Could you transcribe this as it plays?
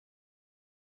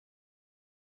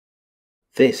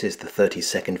This is the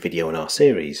 32nd video in our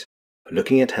series,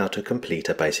 looking at how to complete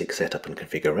a basic setup and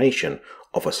configuration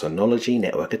of a Synology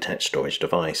Network Attached Storage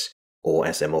Device, or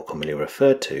as they're more commonly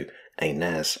referred to, a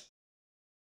NAS.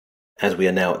 As we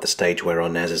are now at the stage where our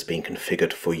NAS is being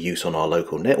configured for use on our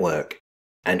local network,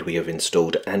 and we have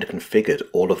installed and configured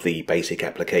all of the basic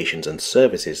applications and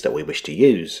services that we wish to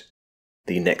use,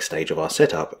 the next stage of our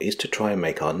setup is to try and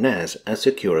make our NAS as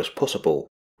secure as possible,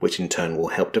 which in turn will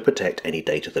help to protect any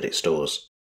data that it stores.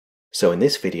 So in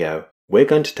this video, we're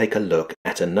going to take a look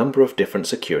at a number of different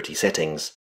security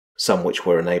settings, some which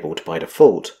were enabled by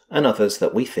default and others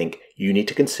that we think you need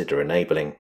to consider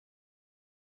enabling.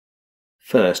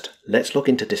 First, let's log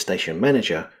into DSM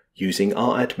Manager using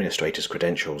our administrator's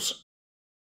credentials.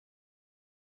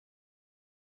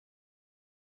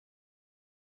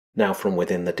 Now from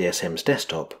within the DSM's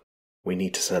desktop, we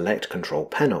need to select Control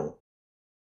Panel,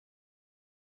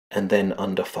 and then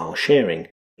under File Sharing,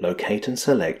 locate and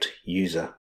select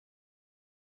User.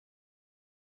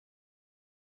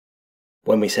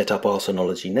 When we set up our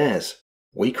Synology NAS,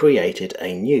 we created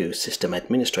a new System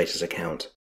Administrator's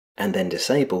account, and then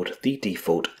disabled the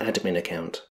default admin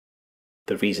account.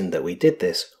 The reason that we did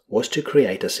this was to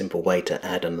create a simple way to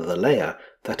add another layer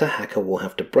that a hacker will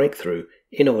have to break through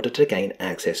in order to gain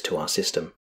access to our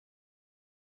system.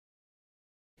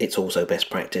 It's also best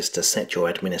practice to set your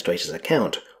administrator's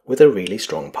account with a really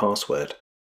strong password.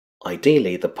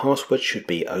 Ideally, the password should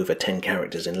be over 10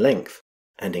 characters in length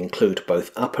and include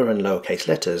both upper and lowercase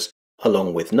letters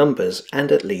along with numbers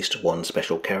and at least one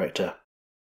special character.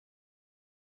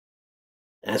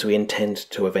 As we intend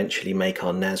to eventually make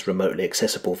our NAS remotely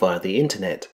accessible via the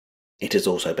internet, it is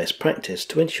also best practice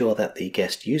to ensure that the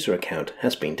guest user account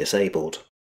has been disabled.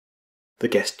 The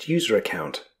guest user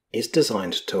account is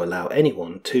designed to allow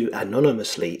anyone to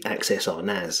anonymously access our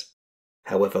NAS.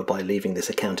 However, by leaving this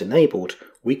account enabled,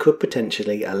 we could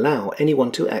potentially allow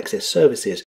anyone to access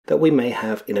services that we may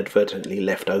have inadvertently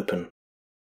left open.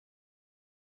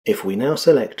 If we now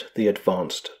select the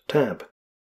Advanced tab,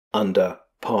 under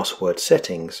Password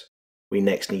Settings, we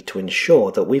next need to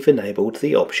ensure that we've enabled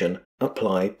the option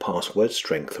Apply Password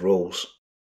Strength Rules.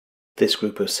 This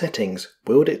group of settings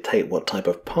will dictate what type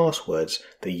of passwords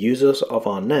the users of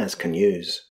our NAS can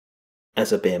use.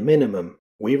 As a bare minimum,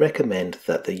 we recommend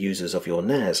that the users of your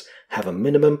NAS have a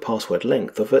minimum password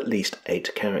length of at least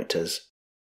 8 characters.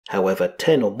 However,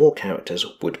 10 or more characters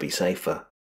would be safer.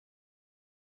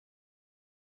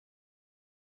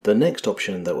 The next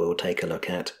option that we'll take a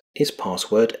look at is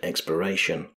Password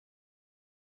Expiration.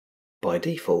 By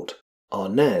default, our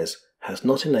NAS has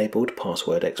not enabled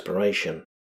password expiration,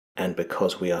 and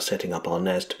because we are setting up our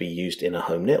NAS to be used in a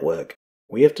home network,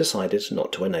 we have decided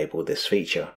not to enable this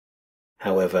feature.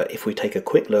 However, if we take a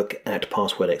quick look at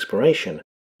password expiration,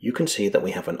 you can see that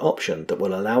we have an option that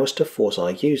will allow us to force our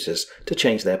users to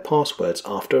change their passwords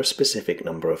after a specific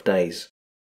number of days.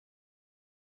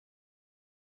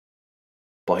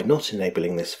 By not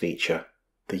enabling this feature,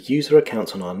 the user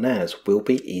accounts on our NAS will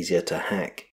be easier to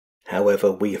hack.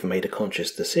 However, we have made a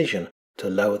conscious decision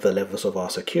to lower the levels of our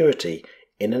security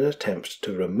in an attempt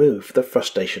to remove the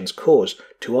frustrations caused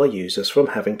to our users from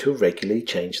having to regularly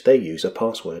change their user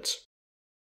passwords.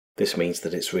 This means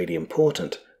that it's really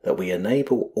important that we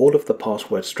enable all of the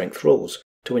password strength rules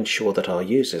to ensure that our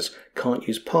users can't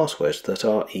use passwords that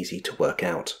are easy to work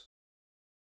out.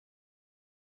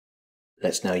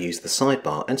 Let's now use the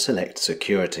sidebar and select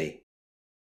Security.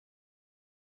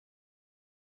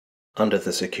 Under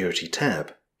the Security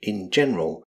tab, in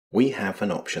General, we have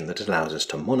an option that allows us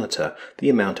to monitor the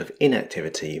amount of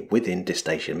inactivity within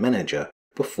DSM Manager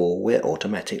before we're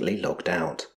automatically logged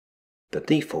out. The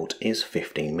default is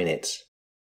 15 minutes.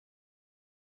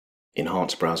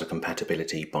 Enhanced browser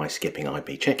compatibility by skipping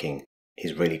IP checking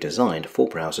is really designed for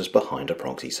browsers behind a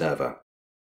proxy server.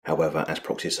 However, as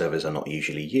proxy servers are not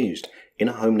usually used in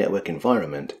a home network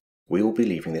environment, we will be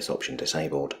leaving this option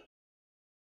disabled.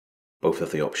 Both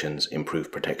of the options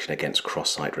improve protection against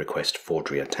cross-site request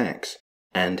forgery attacks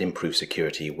and improve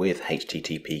security with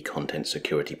HTTP Content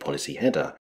Security Policy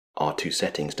Header are two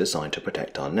settings designed to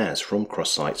protect our NAS from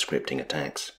cross-site scripting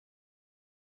attacks.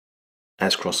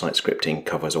 As cross-site scripting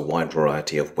covers a wide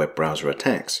variety of web browser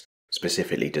attacks,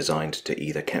 specifically designed to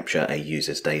either capture a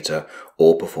user's data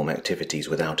or perform activities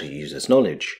without a user's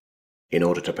knowledge, in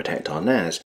order to protect our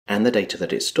NAS and the data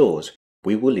that it stores,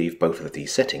 we will leave both of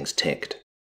these settings ticked.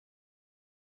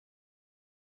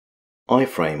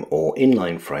 iframe or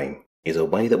inline frame is a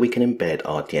way that we can embed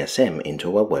our DSM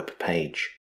into a web page.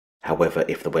 However,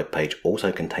 if the web page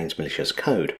also contains malicious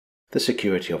code, the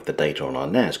security of the data on our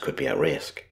NAS could be at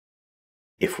risk.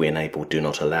 If we enable Do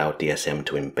Not Allow DSM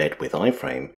to embed with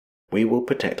iframe, we will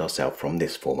protect ourselves from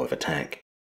this form of attack.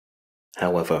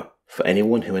 However, for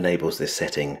anyone who enables this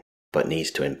setting but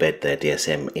needs to embed their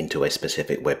DSM into a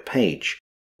specific web page,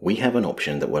 we have an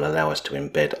option that will allow us to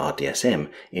embed our DSM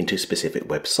into specific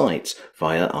websites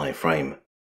via iframe.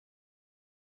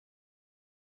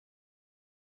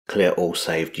 Clear all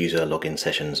saved user login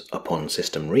sessions upon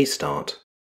system restart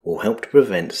will help to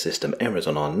prevent system errors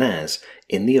on our NAS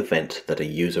in the event that a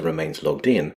user remains logged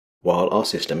in while our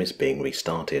system is being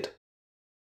restarted.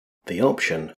 The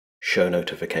option Show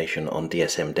Notification on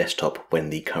DSM Desktop when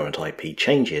the current IP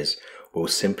changes will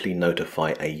simply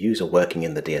notify a user working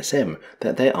in the DSM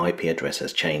that their IP address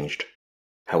has changed.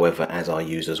 However, as our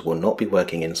users will not be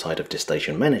working inside of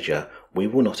DiskStation Manager, we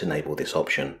will not enable this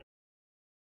option.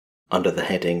 Under the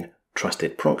heading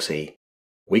Trusted Proxy,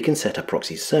 we can set a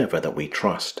proxy server that we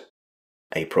trust.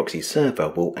 A proxy server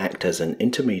will act as an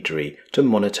intermediary to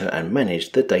monitor and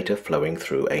manage the data flowing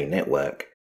through a network.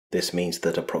 This means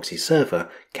that a proxy server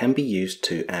can be used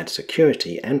to add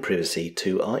security and privacy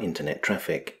to our internet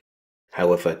traffic.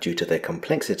 However, due to their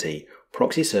complexity,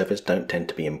 proxy servers don't tend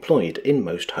to be employed in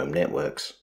most home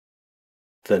networks.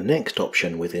 The next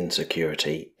option within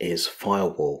security is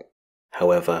Firewall.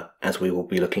 However, as we will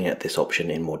be looking at this option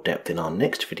in more depth in our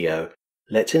next video,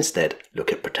 let's instead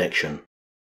look at Protection.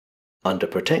 Under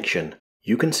Protection,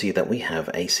 you can see that we have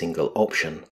a single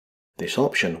option. This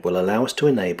option will allow us to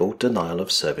enable Denial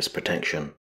of Service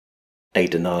Protection. A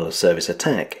denial of service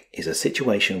attack is a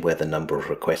situation where the number of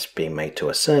requests being made to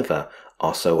a server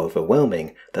are so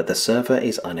overwhelming that the server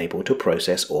is unable to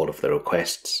process all of the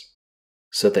requests.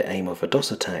 So the aim of a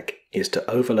DOS attack is to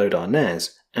overload our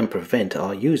NAS and prevent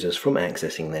our users from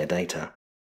accessing their data.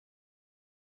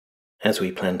 As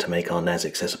we plan to make our NAS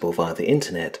accessible via the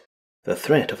internet, the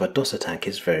threat of a DOS attack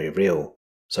is very real,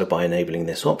 so by enabling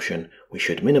this option, we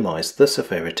should minimize the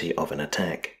severity of an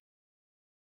attack.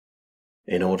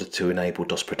 In order to enable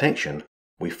DOS protection,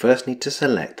 we first need to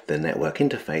select the network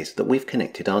interface that we've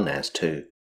connected our NAS to.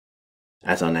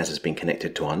 As our NAS has been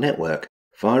connected to our network,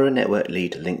 via a network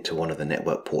lead linked to one of the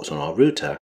network ports on our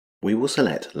router, we will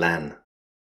select LAN.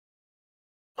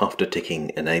 After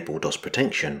ticking Enable DOS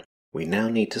Protection, we now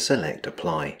need to select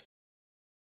Apply.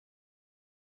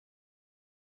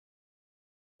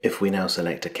 If we now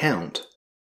select Account,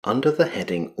 under the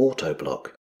heading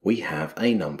Autoblock, we have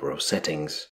a number of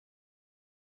settings.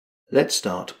 Let's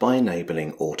start by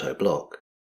enabling Autoblock.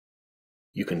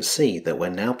 You can see that we're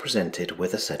now presented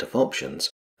with a set of options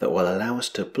that will allow us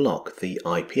to block the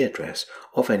IP address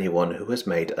of anyone who has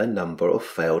made a number of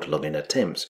failed login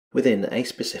attempts within a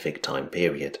specific time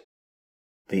period.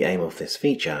 The aim of this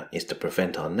feature is to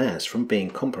prevent our NAS from being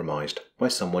compromised by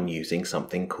someone using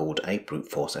something called a brute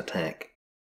force attack.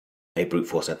 A brute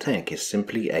force attack is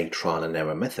simply a trial and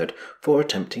error method for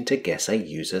attempting to guess a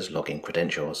user's login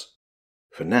credentials.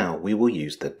 For now, we will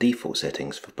use the default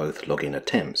settings for both login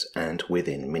attempts and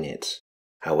within minutes.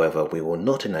 However, we will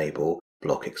not enable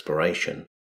block expiration,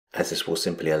 as this will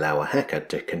simply allow a hacker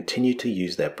to continue to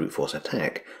use their brute force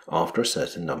attack after a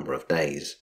certain number of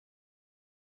days.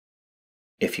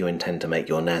 If you intend to make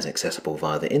your NAS accessible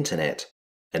via the internet,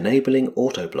 enabling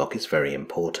Autoblock is very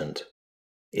important.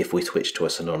 If we switch to a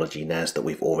Synology NAS that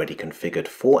we've already configured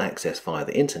for access via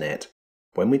the internet,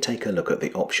 when we take a look at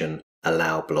the option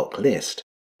Allow Block List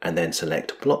and then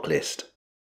select Block List,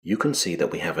 you can see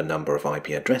that we have a number of IP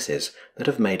addresses that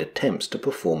have made attempts to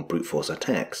perform brute force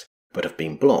attacks but have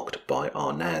been blocked by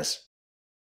our NAS.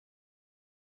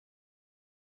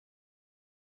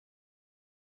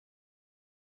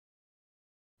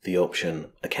 The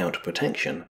option Account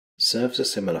Protection serves a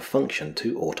similar function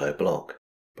to Autoblock,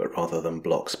 but rather than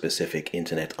block specific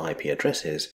internet IP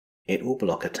addresses, it will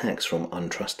block attacks from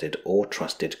untrusted or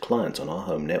trusted clients on our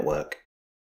home network.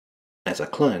 As a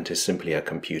client is simply a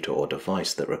computer or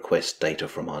device that requests data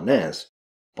from our NAS,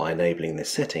 by enabling this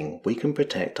setting we can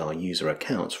protect our user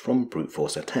accounts from brute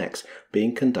force attacks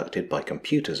being conducted by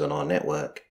computers on our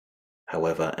network.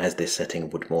 However, as this setting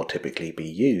would more typically be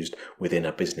used within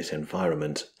a business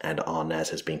environment and our NAS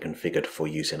has been configured for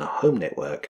use in a home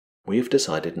network, we have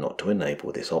decided not to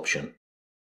enable this option.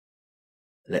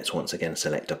 Let's once again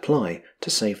select Apply to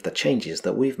save the changes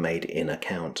that we've made in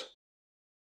Account.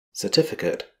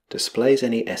 Certificate displays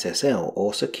any SSL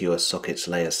or Secure Sockets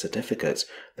Layers certificates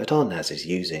that our NAS is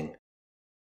using.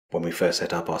 When we first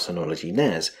set up our Synology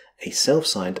NAS, a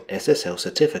self-signed SSL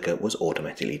certificate was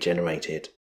automatically generated.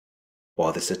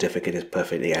 While this certificate is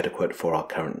perfectly adequate for our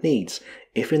current needs,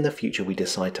 if in the future we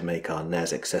decide to make our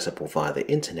NAS accessible via the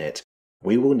internet,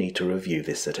 we will need to review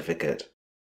this certificate.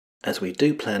 As we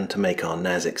do plan to make our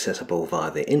NAS accessible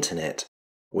via the internet,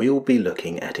 we will be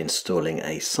looking at installing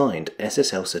a signed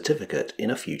SSL certificate in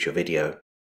a future video.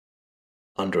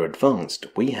 Under Advanced,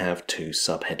 we have two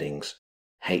subheadings,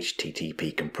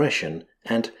 HTTP compression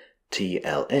and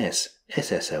TLS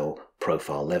SSL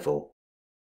profile level.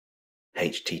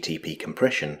 HTTP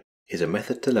compression is a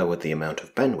method to lower the amount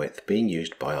of bandwidth being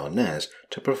used by our NAS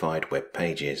to provide web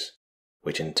pages,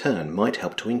 which in turn might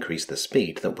help to increase the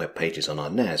speed that web pages on our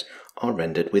NAS are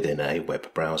rendered within a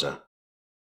web browser.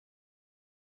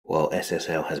 While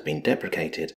SSL has been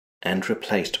deprecated and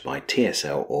replaced by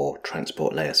TSL or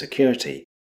Transport Layer Security,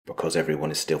 because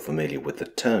everyone is still familiar with the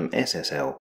term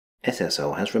SSL,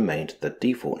 SSL has remained the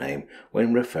default name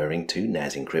when referring to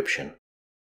NAS encryption.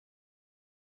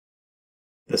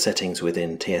 The settings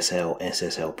within TSL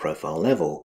SSL profile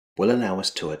level will allow us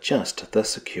to adjust the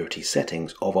security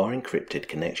settings of our encrypted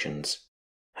connections.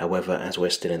 However, as we're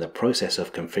still in the process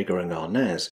of configuring our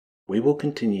NAS, we will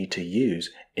continue to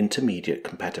use intermediate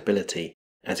compatibility,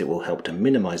 as it will help to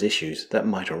minimize issues that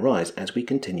might arise as we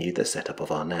continue the setup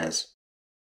of our NAS.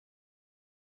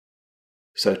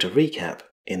 So to recap,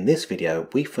 in this video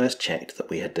we first checked that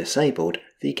we had disabled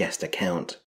the guest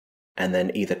account, and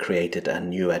then either created a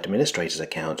new administrator's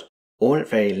account, or at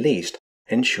very least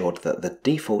ensured that the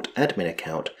default admin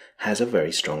account has a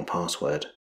very strong password.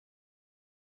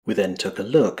 We then took a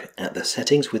look at the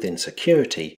settings within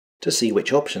security to see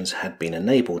which options had been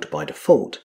enabled by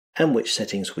default and which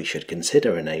settings we should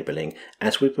consider enabling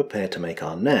as we prepare to make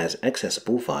our NAS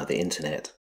accessible via the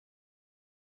internet.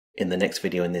 In the next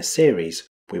video in this series,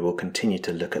 we will continue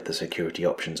to look at the security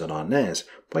options on our NAS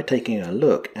by taking a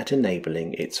look at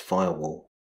enabling its firewall.